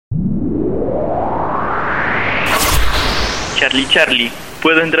Charlie,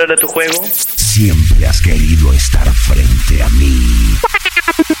 ¿puedo entrar a tu juego? Siempre has querido estar frente a mí.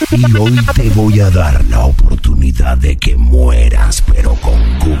 Y hoy te voy a dar la oportunidad de que mueras, pero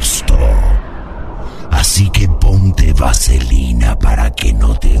con gusto. Así que ponte vaselina para que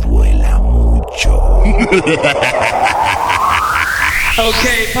no te duela mucho.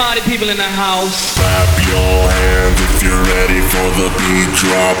 Okay, party people in the house. Clap your hands if you're ready for the beat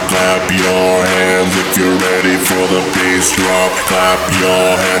drop. Clap your hands if you're ready for the bass drop. Clap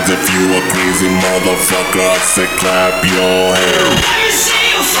your hands if you a crazy motherfucker. I said clap your hands. Let me see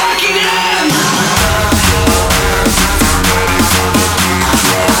your fucking hands.